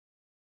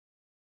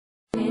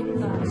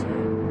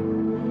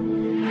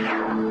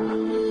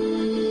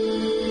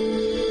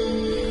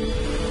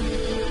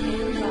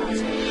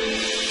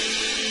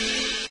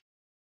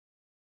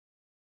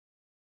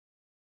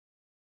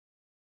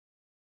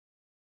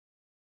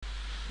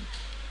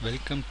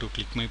Welcome to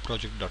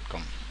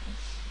clickmyproject.com.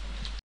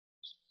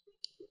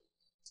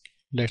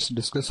 Let's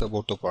discuss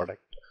about the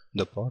product.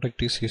 The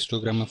product is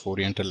histogram of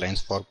oriented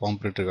lines for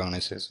Palmprint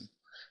recognition.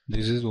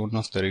 This is one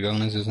of the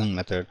recognition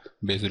method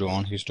based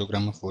on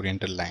histogram of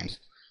oriented lines.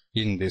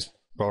 In this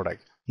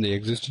product, the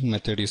existing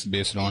method is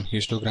based on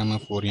histogram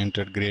of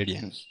oriented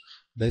gradients.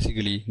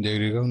 Basically, the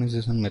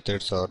recognition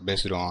methods are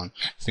based on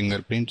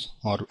fingerprints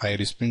or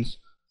iris prints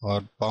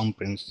or palm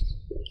prints.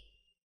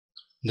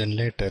 Then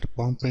later,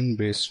 Palmprint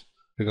based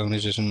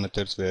recognition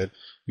methods were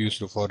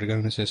used for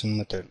recognition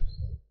method.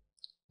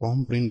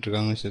 Palmprint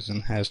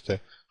recognition has the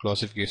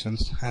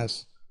classifications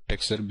as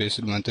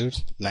texture-based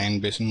methods,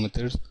 line-based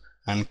methods,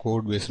 and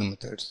code-based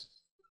methods.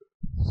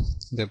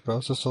 The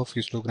process of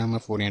histogram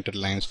of oriented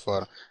lines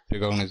for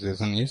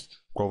recognition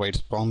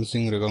provides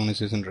promising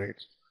recognition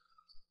rates.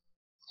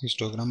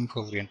 Histogram of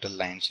oriented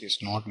lines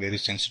is not very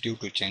sensitive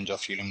to change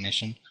of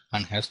illumination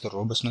and has the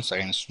robustness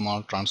against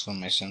small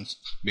transformations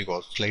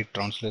because slight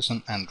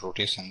translation and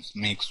rotations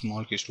make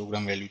small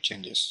histogram value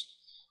changes.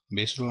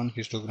 Based on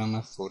histogram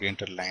of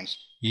oriented lines,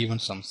 even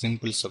some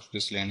simple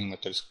subspace learning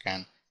methods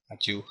can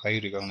achieve high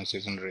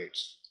recognition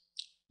rates,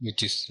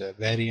 which is a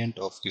variant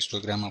of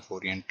histogram of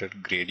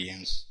oriented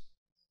gradients.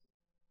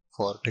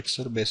 For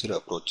texture-based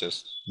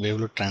approaches,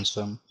 wavelet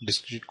transform,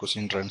 discrete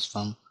cosine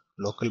transform,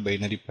 local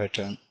binary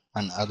pattern,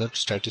 and other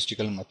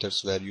statistical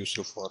methods were used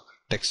for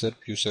texture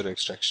feature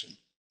extraction.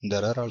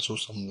 There are also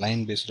some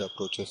line-based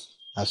approaches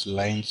as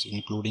lines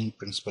including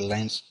principal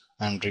lines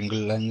and wrinkle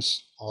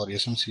lines are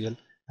essential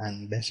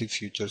and basic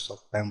features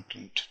of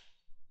Palmprint.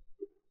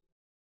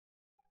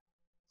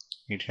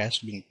 It has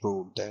been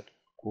proved that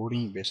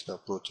coding-based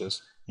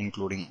approaches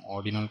including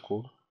ordinal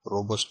code,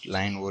 robust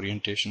line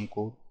orientation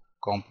code,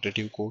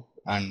 computative code,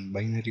 and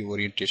binary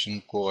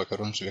orientation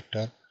co-occurrence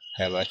vector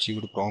have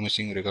achieved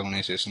promising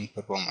recognition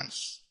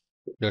performance.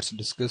 Let's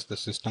discuss the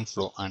system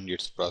flow and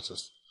its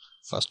process.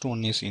 First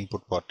one is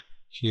input part.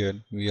 Here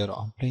we are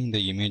applying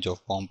the image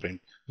of Palmprint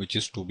which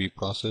is to be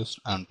processed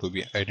and to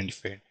be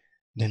identified.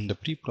 Then the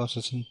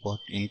pre-processing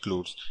part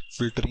includes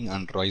filtering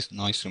and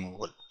noise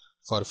removal.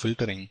 For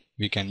filtering,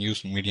 we can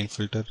use median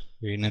filter,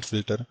 Wiener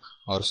filter,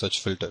 or such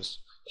filters.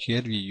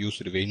 Here we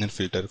use Wiener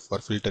filter for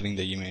filtering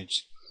the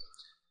image.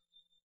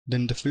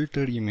 Then the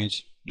filtered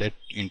image led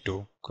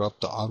into crop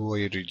the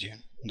ROI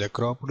region. The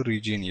cropped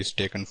region is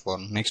taken for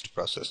next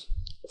process.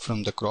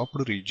 From the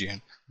cropped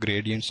region,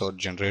 gradients are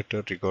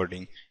generated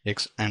regarding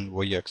X and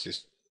Y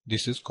axis.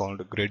 This is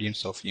called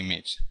gradients of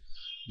image.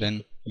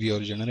 Then we are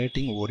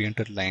generating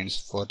oriented lines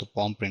for the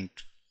Palmprint.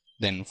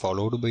 Then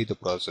followed by the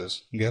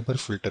process, Gabor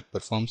filter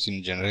performs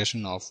in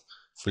generation of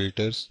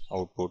filters,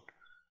 output,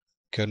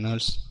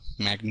 kernels,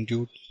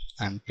 magnitude,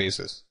 and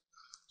places.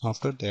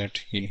 After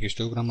that, in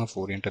histogram of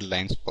oriented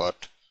lines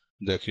part,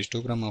 the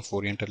histogram of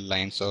oriented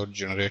lines are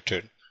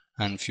generated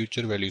and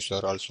future values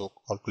are also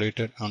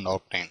calculated and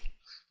obtained.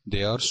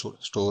 They are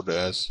stored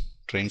as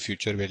train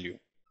future value.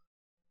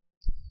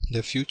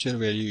 The future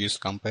value is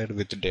compared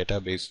with the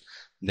database,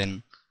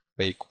 then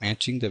by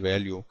matching the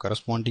value,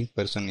 corresponding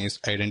person is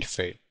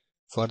identified.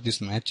 For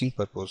this matching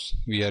purpose,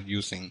 we are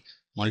using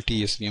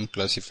multi-SVM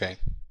classifier.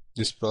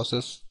 This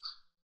process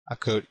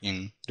occurred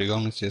in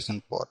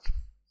recognition part.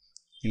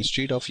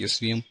 Instead of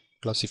SVM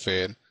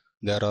classifier,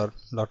 there are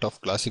a lot of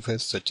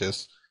classifiers such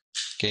as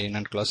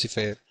KNN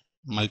classifier,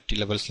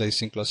 multi-level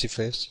slicing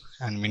classifiers,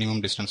 and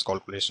minimum distance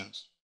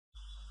calculations.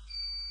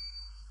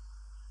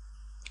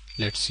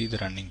 Let's see the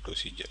running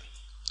procedure.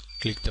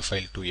 Click the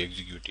file to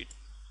execute it.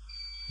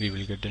 We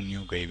will get a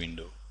new GUI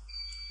window.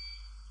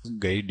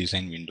 GUI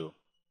design window.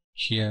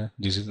 Here,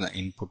 this is the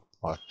input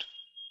part.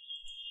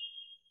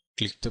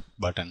 Click the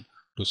button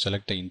to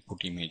select the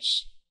input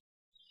image.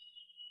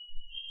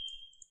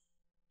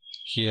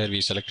 Here we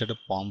selected a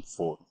Palm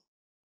 4.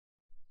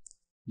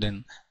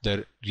 Then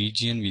the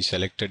region we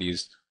selected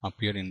is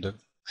appear in the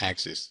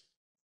axis.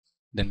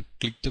 Then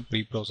click the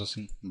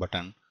pre-processing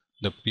button.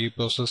 The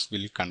pre-process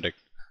will conduct.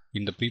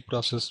 In the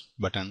pre-process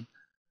button,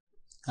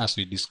 as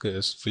we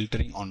discussed,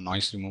 filtering on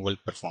noise removal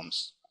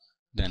performs.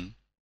 Then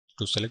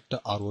to select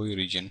the ROI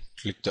region,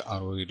 click the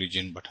ROI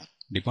region button.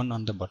 Depend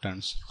on the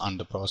buttons and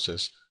the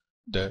process,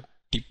 the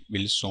tip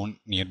will shown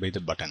nearby the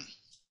button.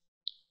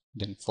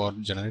 Then for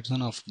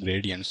generation of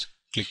gradients,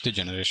 click the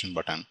generation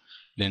button.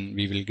 Then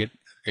we will get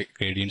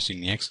gradients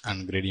in X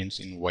and gradients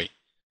in Y.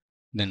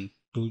 Then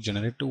to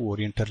generate the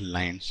oriented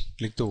lines,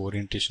 click the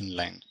orientation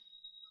line.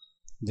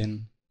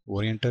 Then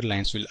oriented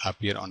lines will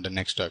appear on the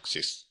next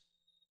axis.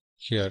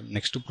 Here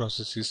next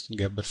process is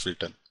Gabor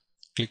filter.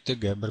 Click the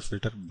Gabor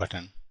filter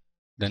button.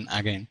 Then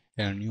again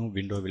a new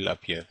window will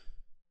appear.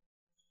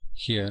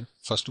 Here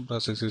first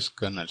process is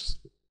kernels.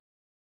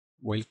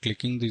 While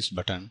clicking this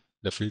button,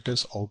 the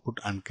filter's output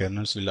and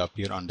kernels will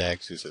appear on the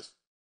axes.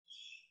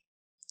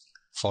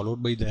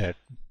 Followed by that,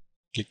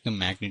 click the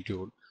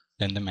magnitude,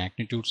 then the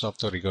magnitudes of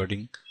the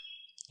regarding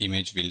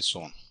image will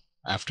shown.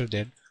 After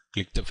that,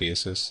 click the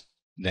faces.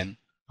 Then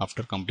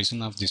after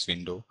completion of this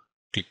window,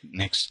 click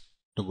next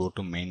to go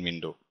to main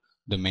window.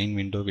 The main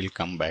window will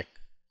come back.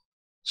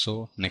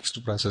 So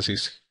next process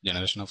is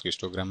generation of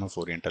histogram of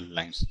oriental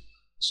lines.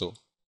 So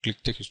click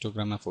the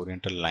histogram of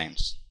oriental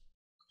lines,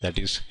 that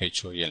is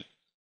HOL.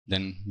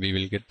 Then we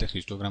will get the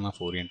histogram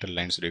of oriental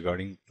lines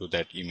regarding to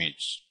that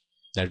image,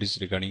 that is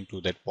regarding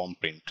to that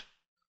Palmprint.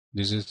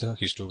 This is the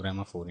histogram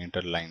of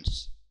oriental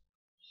lines.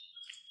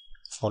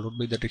 Followed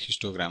by that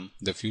histogram,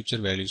 the future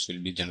values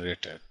will be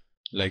generated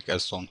like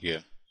as shown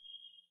here.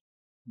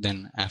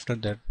 Then after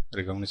that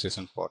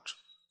recognition part,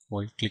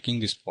 while clicking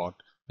this part,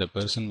 the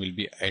person will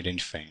be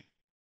identified.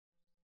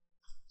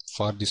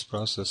 For this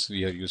process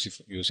we are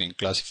using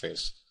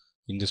classifiers.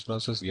 In this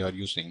process we are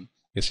using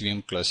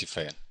SVM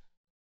classifier.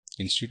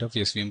 Instead of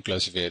SVM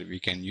classifier we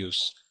can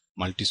use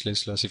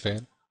multi-slice classifier,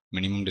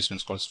 minimum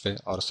distance classifier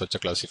or such a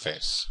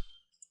classifiers.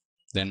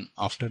 Then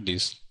after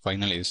this,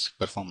 final is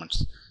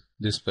performance.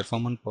 This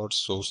performance part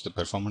shows the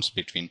performance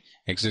between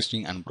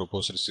existing and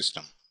proposed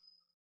system.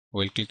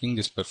 While clicking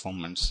this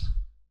performance,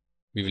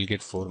 we will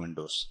get 4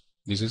 windows.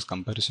 This is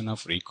comparison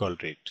of recall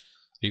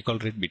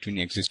rate between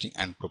existing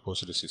and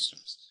proposed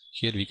systems.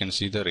 Here we can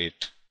see the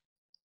rate.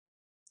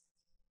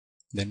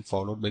 Then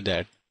followed by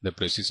that, the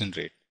precision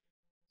rate.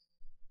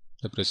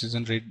 The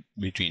precision rate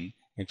between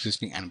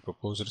existing and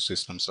proposed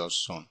systems are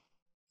shown.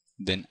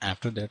 Then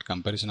after that,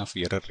 comparison of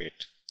error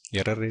rate.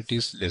 Error rate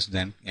is less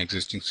than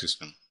existing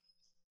system.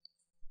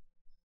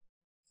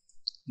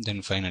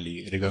 Then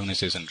finally,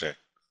 recognition rate.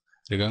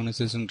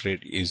 Recognition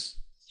rate is,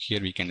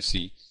 here we can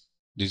see,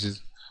 this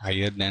is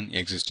higher than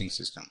existing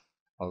system.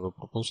 Our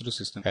proposed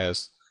system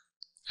has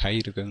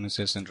high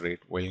recognition rate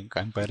while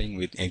comparing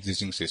with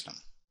existing system.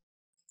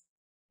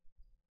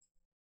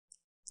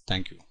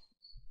 Thank you.